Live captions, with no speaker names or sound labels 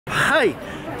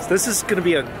Hi! So this is gonna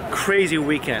be a crazy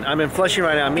weekend. I'm in Flushing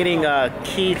right now. I'm meeting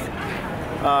Keith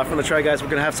from the Try Guys. We're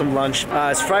gonna have some lunch.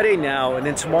 It's Friday now, and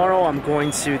then tomorrow I'm going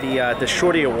to the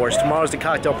Shorty Awards. Tomorrow's the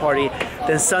cocktail party,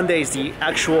 then Sunday's the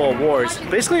actual awards.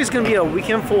 Basically, it's gonna be a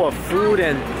weekend full of food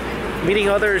and meeting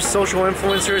other social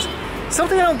influencers.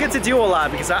 Something I don't get to do a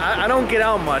lot because I don't get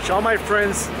out much. All my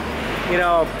friends, you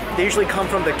know, they usually come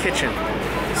from the kitchen.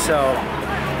 So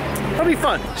that'll be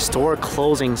fun. Store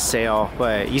closing sale.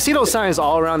 But you see those signs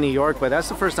all around New York, but that's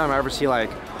the first time I ever see like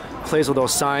a place with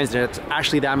those signs and it's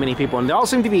actually that many people. And they all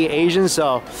seem to be Asian,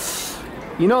 so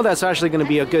you know that's actually gonna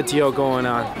be a good deal going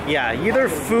on. Yeah, either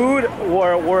food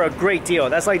or a great deal.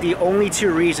 That's like the only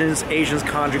two reasons Asians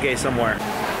congregate somewhere.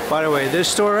 By the way, this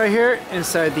store right here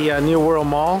inside the New World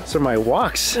Mall, these are my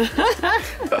walks. Hey,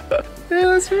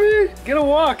 that's me. Get a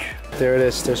walk. There it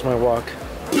is, there's my walk.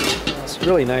 It's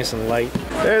really nice and light.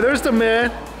 Hey, there's the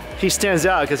man. He stands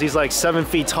out because he's like 7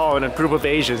 feet tall in a group of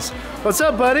Asians. What's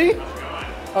up, buddy?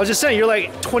 I was just saying, you're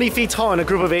like 20 feet tall in a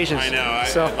group of Asians. I know.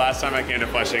 Last time I came to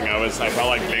Flushing, I felt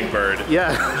like Big Bird.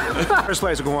 Yeah. First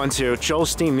place we're going to, Joe's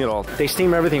Steam Noodle. They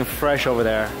steam everything fresh over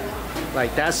there.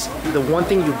 Like that's the one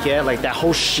thing you get, like that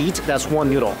whole sheet, that's one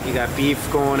noodle. You got beef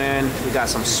going in, we got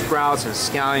some sprouts and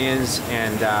scallions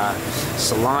and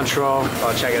cilantro.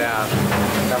 Oh, check it out.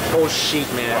 That whole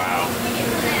sheet, man. Wow.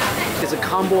 It's a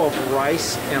combo of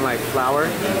rice and like flour.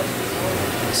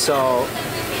 So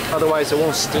otherwise it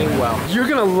won't steam well. You're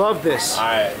gonna love this.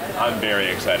 I'm very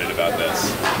excited about this.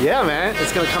 Yeah, man.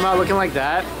 It's gonna come out looking like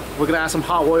that. We're gonna add some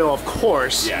hot oil, of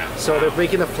course. Yeah. So they're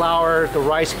making the flour, the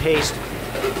rice paste,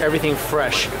 everything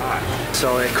fresh. God.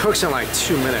 So it cooks in like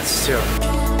 2 minutes too.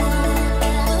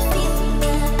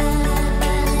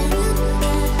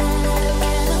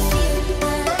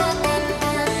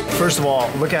 First of all,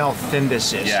 look at how thin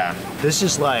this is. Yeah. This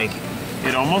is like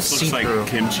it almost looks like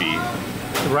kimchi.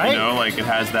 Right? You know, like it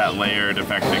has that layered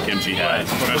effect that kimchi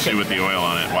has, especially with the oil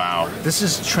on it. Wow. This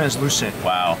is translucent.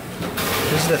 Wow.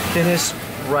 This is the thinnest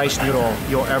rice noodle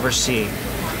you'll ever see.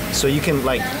 So you can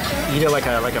like eat it like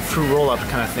a fruit roll-up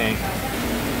kind of thing.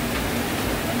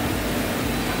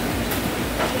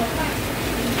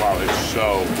 Wow, it's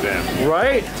so thin.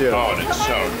 Right? Dude. Oh, and it's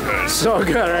so good. So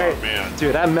good, right? Oh, man.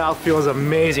 Dude, that mouth feels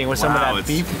amazing with some of that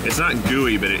beef. It's not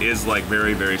gooey, but it is like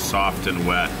very, very soft and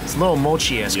wet. It's a little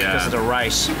mochi-esque because of the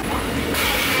rice.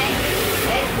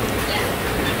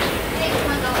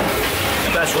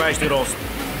 Best rice noodles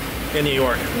in New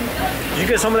York. Did you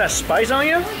get some of that spice on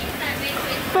you?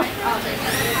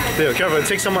 Dude, careful,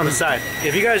 take some on the side.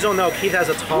 If you guys don't know, Keith has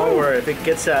a tongue where if it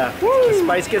gets, the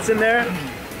spice gets in there,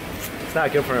 it's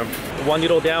not good for him. One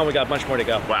noodle down, we got a bunch more to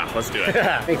go. Wow, let's do it.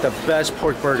 Make the best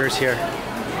pork burgers here.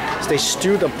 So they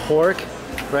stew the pork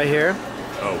right here.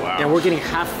 Oh, wow. And we're getting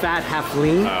half fat, half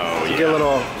lean. Oh, you get a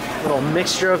little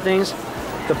mixture of things.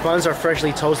 The buns are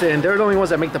freshly toasted, and they're the only ones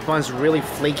that make the buns really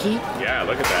flaky. Yeah,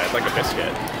 look at that. It's like a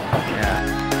biscuit.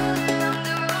 Yeah.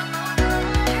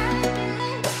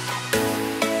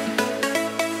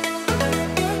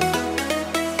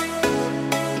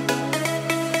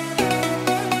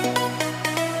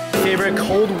 Favorite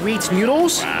cold wheat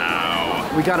noodles.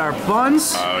 Wow. We got our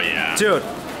buns. Oh yeah. Dude,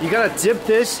 you gotta dip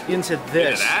this into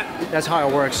this. Into that? That's how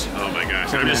it works. Oh my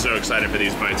gosh. I'm just so excited for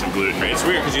these bites of gluten free. It's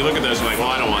weird because you look at those and like, well,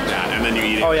 I don't want that. And then you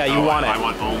eat it. Oh yeah, you want it. I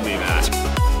want only that.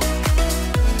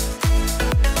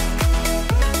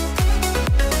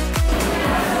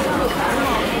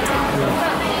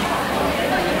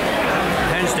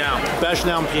 Hands down. Best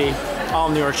down pea, all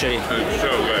New York City. It's so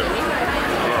good.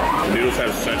 Oh, noodles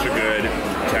have such a good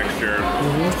texture.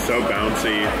 So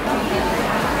bouncy.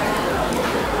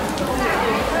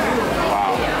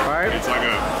 Wow. All right. It's like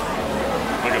a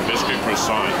biscuit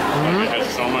croissant. Like it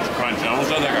has so much crunch. It almost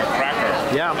has like a cracker.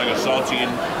 Yeah. Like a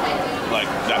saltine, like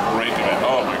that break of it.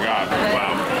 Oh my god.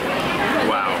 Wow.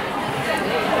 Wow.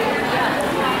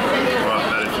 Wow,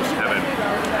 that is just heaven.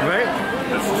 Right?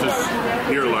 This is just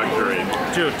pure luxury.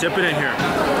 Dude, dip it in here.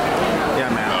 Yeah,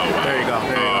 man. Oh, wow. There you go.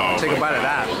 There you go. Take a bite of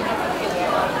that.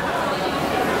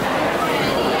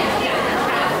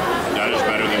 That is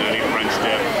better than any French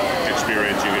dip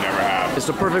experience you could ever have. It's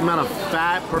the perfect amount of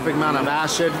fat, perfect amount of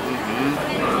acid.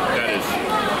 That is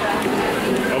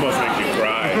almost makes you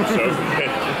cry. It's so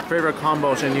good. Favorite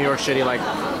combos in New York City, like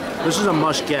this is a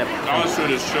must get. All this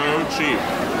food is so cheap.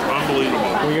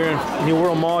 Unbelievable. When you're in New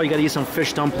World Mall, you gotta eat some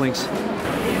fish dumplings.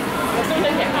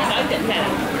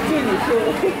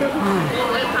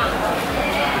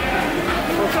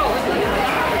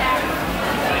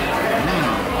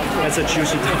 That's a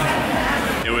juicy dumpling.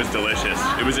 It It was delicious.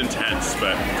 It was intense,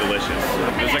 but delicious.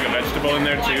 There's like a vegetable in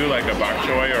there too, like a bok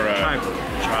choy or a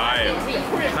chive.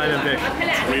 Chive and fish.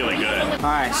 It's really good.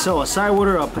 All right, so a side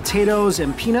order of potatoes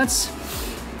and peanuts,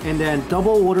 and then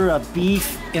double order of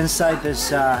beef inside this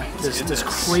this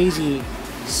crazy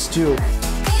stew.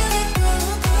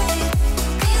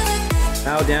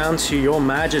 Now down to Your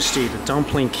Majesty, the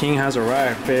Dumpling King has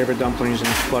arrived. Favorite dumplings in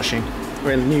Flushing,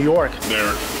 or in New York.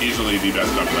 They're easily the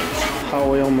best dumplings. Hot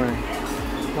oil my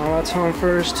malatang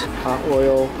first. Hot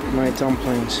oil my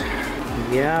dumplings.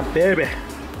 Yeah, baby.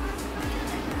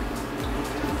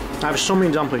 I have so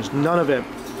many dumplings. None of it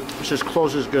is as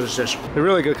close as good as this. A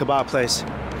really good kebab place.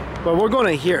 But we're going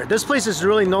to here. This place is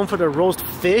really known for their roast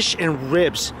fish and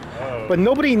ribs. But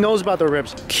nobody knows about the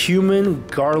ribs. Cumin,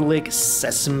 garlic,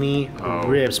 sesame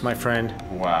ribs, my friend.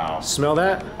 Wow. Smell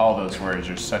that? All those words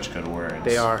are such good words.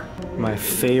 They are my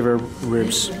favorite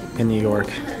ribs in New York.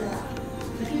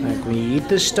 Like when you eat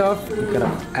this stuff, you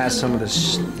gotta add some of the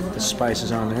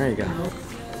spices on there. There you go.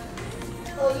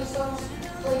 Oh,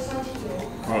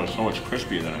 it's so much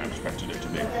crispier than I expected it to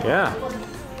be. Yeah.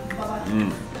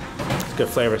 It's good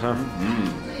flavors, huh?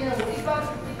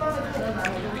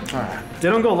 Alright. They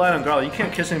don't go light on garlic. You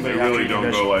can't kiss anybody. They really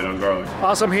don't go light on garlic.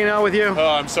 Awesome hanging out with you.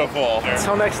 Oh, I'm so full.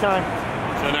 Until next time.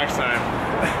 Until next time.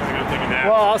 I'm gonna take a nap.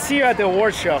 Well, I'll see you at the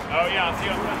awards show. Oh yeah, I'll see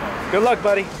you on Sunday. Good luck,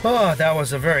 buddy. Oh, that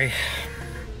was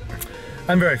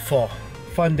I'm very full.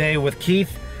 Fun day with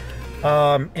Keith.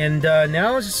 Now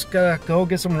I just gotta go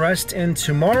get some rest, and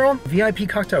tomorrow, VIP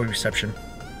cocktail reception.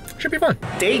 Should be fun.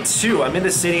 Day 2, I'm in the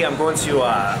city. I'm going to,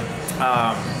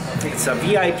 it's a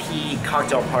VIP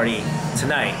cocktail party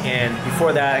tonight. And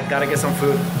before that, gotta get some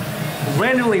food.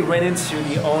 Randomly ran into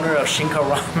the owner of Shinka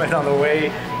Ramen on the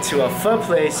way to a pho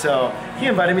place, so he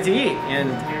invited me to eat.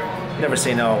 And never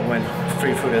say no when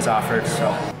free food is offered,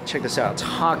 so. Check this out,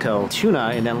 taco,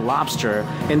 tuna, and then lobster.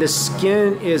 And the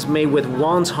skin is made with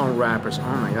wonton wrappers.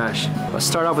 Oh my gosh. Let's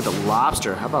start off with the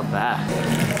lobster. How about that?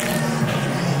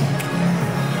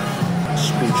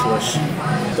 Speechless.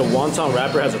 The wonton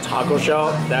wrapper has a taco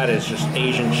shell. That is just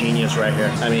Asian genius right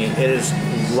here. I mean, it is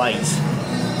light.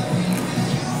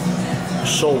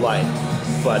 So light.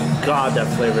 But God, that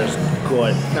flavor is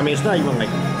good. I mean, it's not even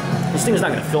like, this thing is not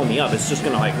gonna fill me up. It's just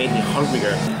gonna like make me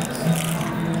hungrier.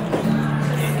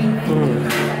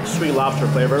 Sweet lobster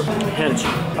flavor, hint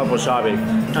of wasabi.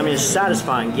 I mean, it's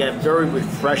satisfying yet very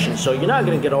refreshing, so you're not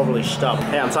gonna get overly stuffed.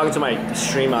 Hey, I'm talking to my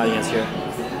stream audience here.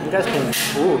 You guys can,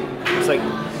 ooh, it's like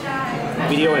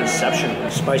video inception.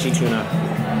 Spicy tuna.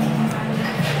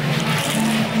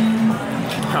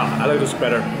 I like this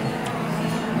better.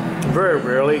 Very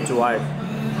rarely do I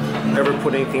ever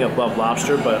put anything above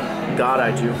lobster, but God,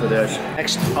 I do for this.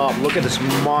 Next up, look at this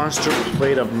monster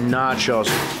plate of nachos.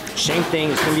 Same thing,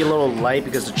 it's gonna be a little light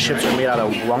because the chips are made out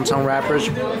of wonton wrappers.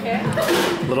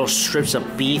 Little strips of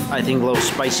beef, I think a little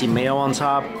spicy mayo on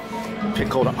top.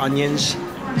 Pickled onions,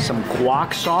 some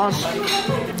guac sauce.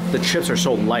 The chips are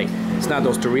so light. It's not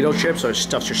those Dorito chips or it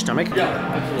stuffs your stomach.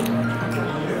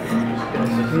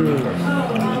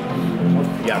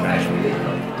 Yeah, guys,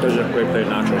 this is a great plate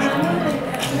of nachos.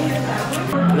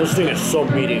 This thing is so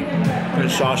meaty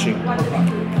and saucy.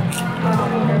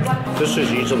 This is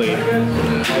easily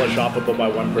shoppable by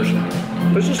one person.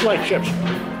 This is like chips.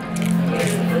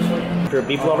 If you're a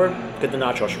beef lover, get the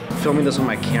nachos. I'm filming this on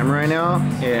my camera right now,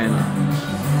 and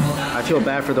I feel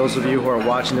bad for those of you who are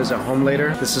watching this at home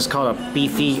later. This is called a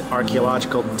beefy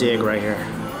archaeological dig right here.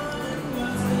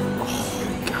 Oh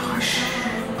gosh.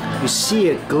 You see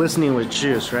it glistening with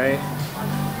juice, right?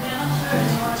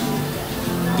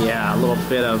 Yeah, a little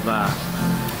bit of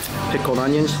pickled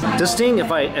onions. This thing,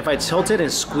 if I tilt it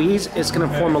and squeeze, it's gonna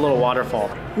form a little waterfall.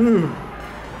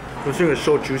 This thing is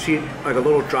so juicy. Like a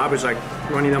little drop is like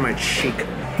running down my cheek.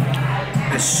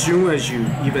 As soon as you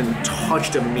even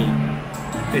touch the meat,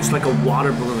 it's like a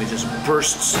water balloon. It just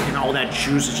bursts and all that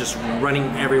juice is just running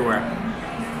everywhere.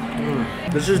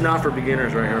 This is not for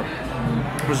beginners right here.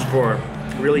 This is for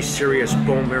really serious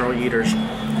bone marrow eaters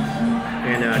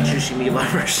and juicy meat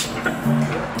lovers.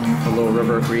 A little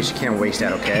river of grease, you can't waste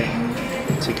that, okay?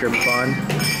 Take your bun,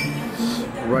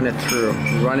 run it through,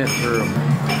 run it through.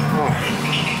 Oh.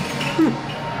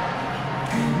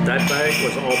 That bag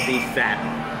was all beef fat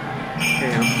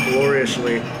and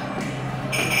gloriously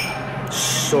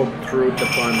soaked through the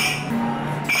bun.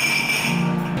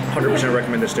 100%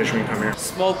 recommend this dish when you come here.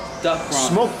 Smoked duck ramen.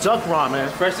 Smoked duck ramen.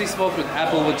 Freshly smoked with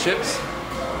applewood chips.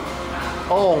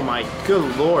 Oh my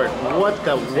good lord. What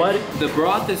the what? The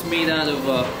broth is made out of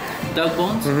duck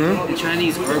bones, and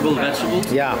Chinese herbal vegetables.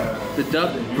 Yeah. The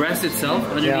duck breast itself,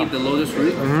 underneath the lotus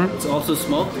root, it's also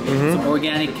smoked. Some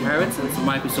organic carrots and some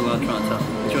micro cilantro on top.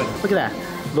 Enjoy. Look at that.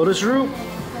 lotus root,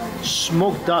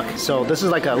 smoked duck. So this is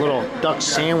like a little duck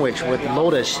sandwich with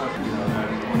lotus.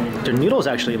 The noodles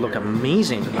actually look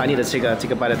amazing. I need to take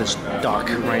a bite of this duck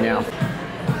right now.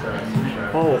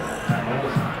 Oh.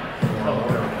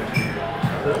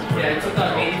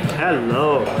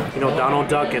 Hello. You know Donald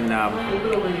Duck and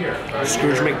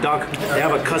Scrooge McDuck? They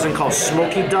have a cousin called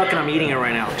Smoky Duck and I'm eating it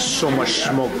right now. So much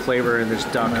smoke flavor in this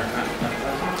duck.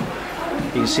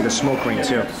 You can see the smoke ring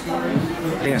too. I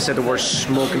think I said the word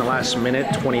smoke in the last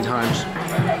minute 20 times.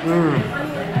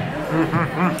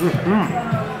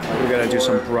 We gotta do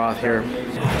some broth here.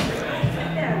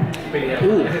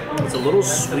 Ooh, it's a little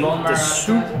sweet. The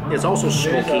soup is also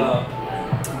smoky.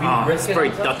 It's very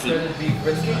ducky.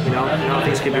 You know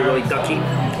things can be really ducky.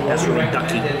 That's really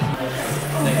ducky.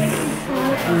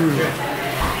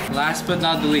 Last but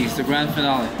not the least, the grand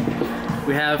finale.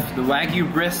 We have the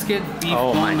Wagyu brisket beef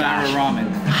bone marrow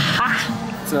ramen.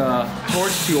 It's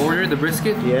torched to order, the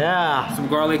brisket. Yeah. Some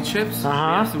garlic chips. We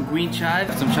have some green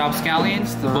chives, some chopped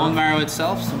scallions, the bone marrow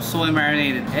itself, some soy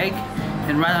marinated egg,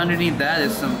 and right underneath that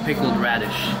is some pickled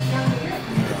radish.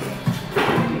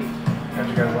 How'd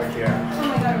you guys like the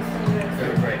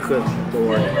Good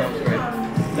Lord.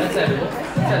 That's edible.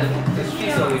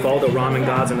 With all the ramen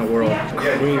gods in the world,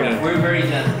 creamy, We're very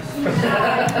generous.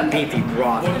 beefy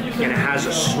broth, and it has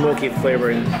a smoky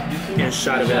flavor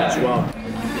inside of it as well.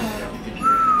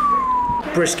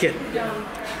 Brisket.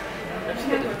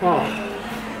 Oh.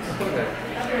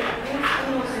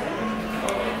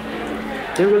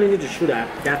 Didn't really need to chew that.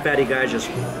 That fatty guy just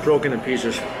broke into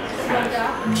pieces.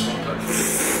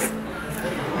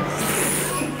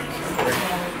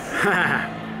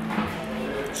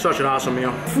 Such an awesome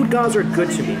meal. Food gods are good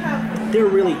to me. They're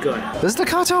really good. This is the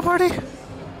cocktail party?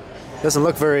 Doesn't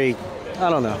look very, I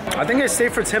don't know. I think I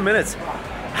stayed for 10 minutes.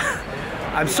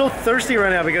 I'm so thirsty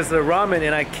right now because of the ramen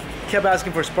and I kept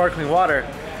asking for sparkling water.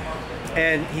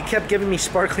 And he kept giving me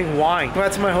sparkling wine. Go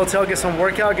out to my hotel, get some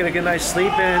workout, get a good night's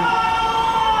sleep, and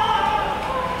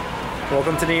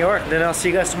welcome to New York. Then I'll see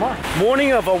you guys tomorrow.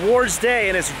 Morning of awards day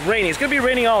and it's raining. It's gonna be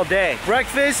raining all day.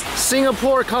 Breakfast,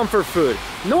 Singapore comfort food.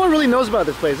 No one really knows about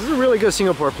this place. This is a really good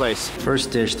Singapore place.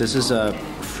 First dish, this is a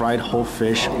fried whole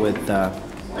fish with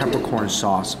peppercorn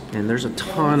sauce. And there's a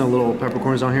ton of little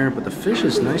peppercorns on here, but the fish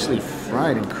is nicely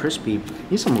fried and crispy.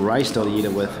 Need some rice though to eat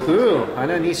it with. Ooh,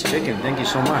 Hainanese chicken, thank you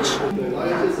so much.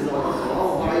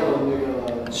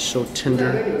 So tender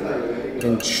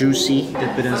and juicy.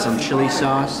 Dip it in some chili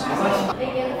sauce.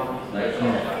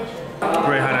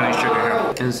 Great Hainanese chicken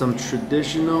here. And some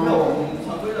traditional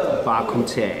bak kut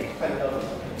teh.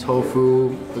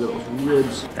 Tofu for those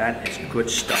ribs. That is good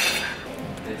stuff.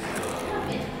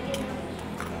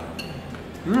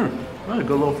 That's a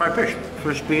good little fried fish.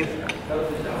 Crispy,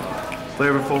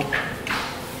 flavorful,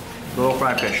 little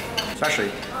fried fish. It's actually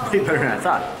way better than I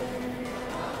thought.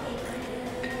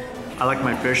 I like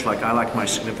my fish like I like my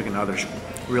significant others.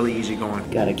 Really easy going.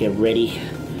 Gotta get ready.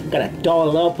 Gotta doll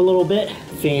it up a little bit.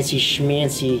 Fancy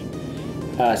schmancy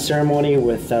ceremony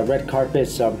with red carpet,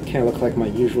 so I can't look like my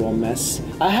usual mess.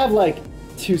 I have like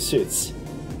 2 suits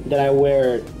that I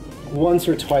wear once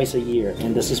or twice a year,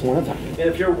 and this is one of them. And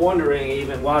if you're wondering, you've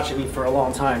been watching me for a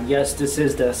long time, yes, this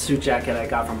is the suit jacket I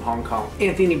got from Hong Kong.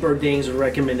 Anthony Bourdain's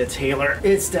recommended tailor.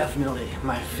 It's definitely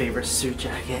my favorite suit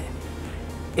jacket.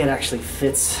 It actually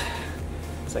fits.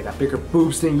 It's like got bigger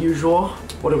boobs than usual.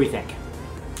 What do we think?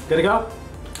 Good to go? All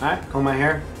right, comb my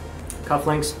hair,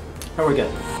 cufflinks, and we're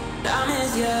good.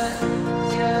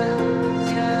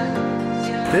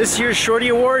 This year's Shorty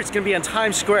Award is gonna be in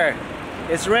Times Square.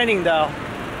 It's raining though.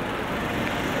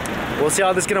 We'll see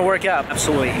how this is gonna work out.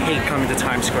 Absolutely hate coming to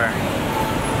Times Square.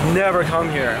 Never come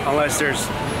here unless there's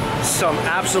some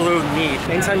absolute need.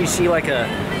 Anytime you see like a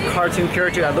cartoon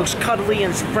character that looks cuddly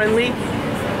and friendly,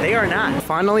 they are not.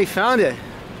 Finally found it.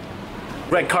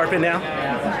 Red carpet now.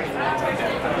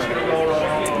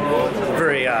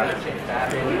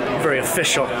 Very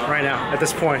official right now at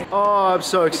this point. Oh, I'm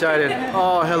so excited.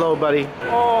 Oh, hello, buddy.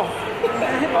 Oh.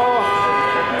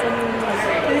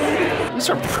 These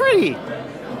are pretty.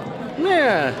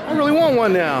 Man, I really want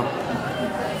one now.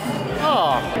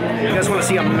 Oh, you guys want to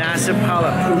see a massive pile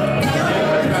of poop?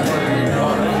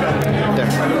 There.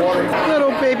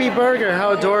 Little baby burger,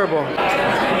 how adorable.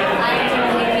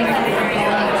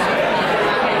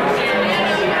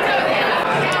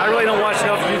 I really don't watch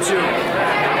enough YouTube.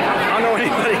 I don't know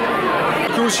anybody.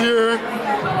 Who's here?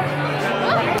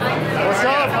 What's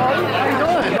up? How you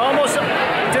doing? Almost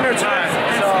dinner time.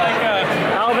 So,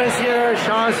 Alvin's here,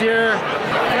 Sean's here.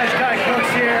 Fresh Guy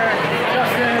Cook's here,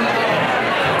 Justin.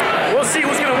 We'll see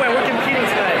who's gonna win. We're competing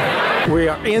tonight. We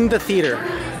are in the theater.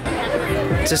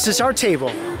 This is our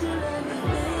table.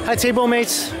 Hi, table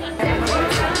mates.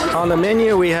 On the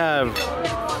menu, we have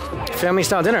family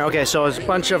style dinner. Okay, so it's a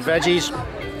bunch of veggies,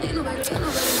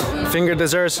 finger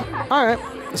desserts. All right,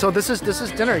 so this is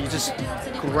dinner. You just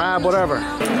grab whatever.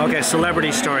 Okay,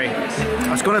 celebrity story.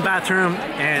 I was going to the bathroom,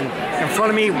 and in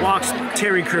front of me walks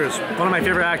Terry Crews, one of my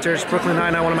favorite actors, Brooklyn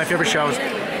Nine-Nine, one of my favorite shows.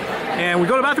 And we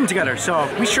go to the bathroom together. So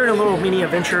we shared a little mini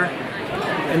adventure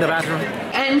in the bathroom.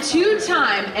 And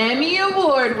two-time Emmy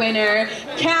Award winner,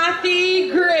 Kathy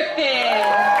Griffin.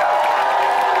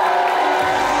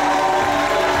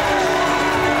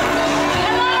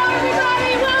 Hello,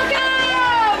 everybody.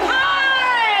 Welcome.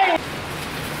 Hi.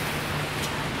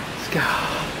 Let's go.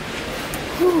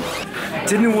 Whew.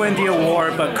 Didn't win the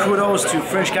award, but kudos to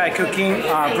French Guy Cooking.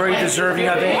 Very deserving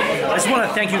of it. I just want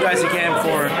to thank you guys again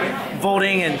for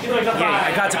voting, and yeah,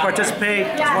 I got to participate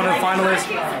as one of the finalists.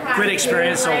 Great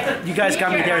experience, so you guys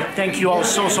got me there. Thank you all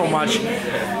so much.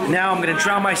 Now I'm gonna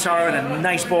drown my sorrow in a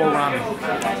nice bowl of ramen.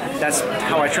 That's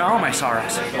how I drown my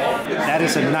sorrows. That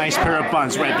is a nice pair of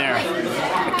buns right there.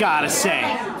 I gotta say,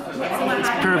 this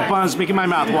pair of buns making my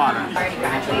mouth water.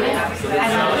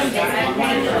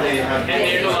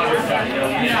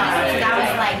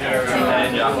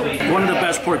 One of the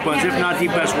best pork buns, if not the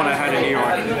best one I had in New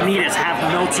York. Meat is half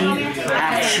melty,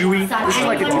 half chewy. This is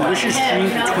like a delicious dream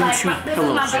between two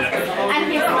pillows.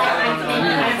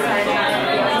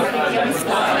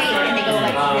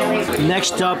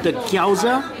 Next up, the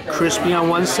gyoza, crispy on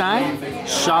one side,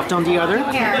 soft on the other.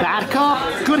 Bad cop,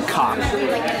 good cop.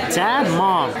 Dad,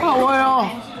 mom, hot oil.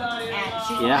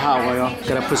 Yeah, hot oil.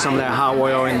 Gotta put some of that hot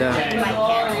oil in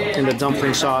the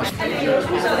dumpling sauce. I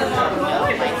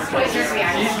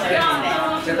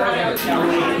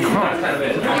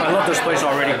love this place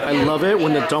already. I love it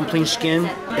when the dumpling skin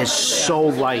is so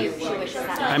light.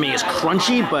 I mean, it's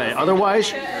crunchy, but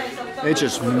otherwise, it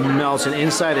just melts, and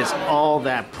inside it's all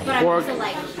that pork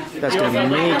that's gonna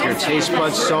make your taste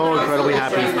buds so incredibly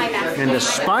happy. And the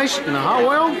spice and the hot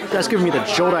oil, that's giving me the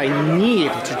jolt I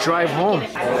need to drive home.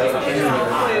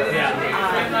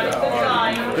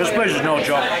 This place is no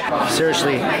joke.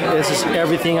 Seriously, this is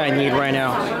everything I need right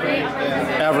now.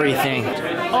 Everything.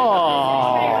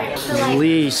 Oh,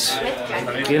 please.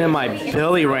 Get in my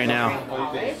belly right now.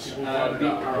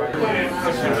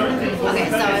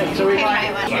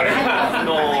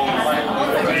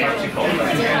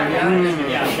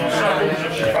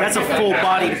 That's a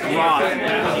full-bodied broth.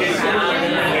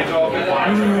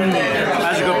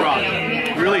 That's a good broth.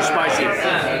 Really spicy.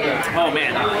 Oh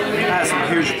man, that has some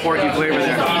huge porky flavor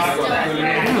there.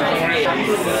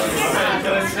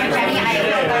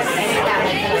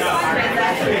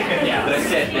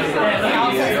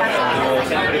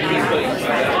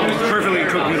 Perfectly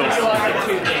cooked noodles.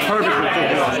 Perfectly cooked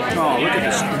noodles. Oh, look at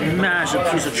this massive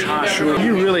piece of char siu.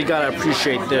 You really gotta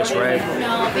appreciate this, right?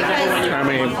 I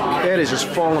mean, it is just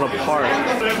falling apart.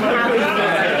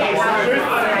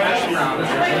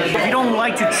 If you don't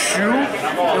like to chew,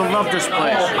 you'll love this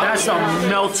place. That's a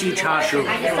melty char siu.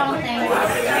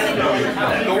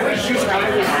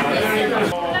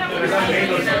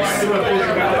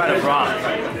 About a broth.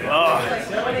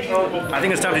 I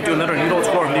think it's time to do another noodle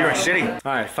tour of New York City. All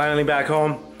right, finally back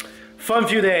home. Fun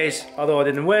few days, although I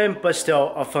didn't win, but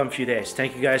still a fun few days.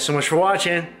 Thank you guys so much for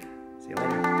watching. See you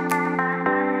later.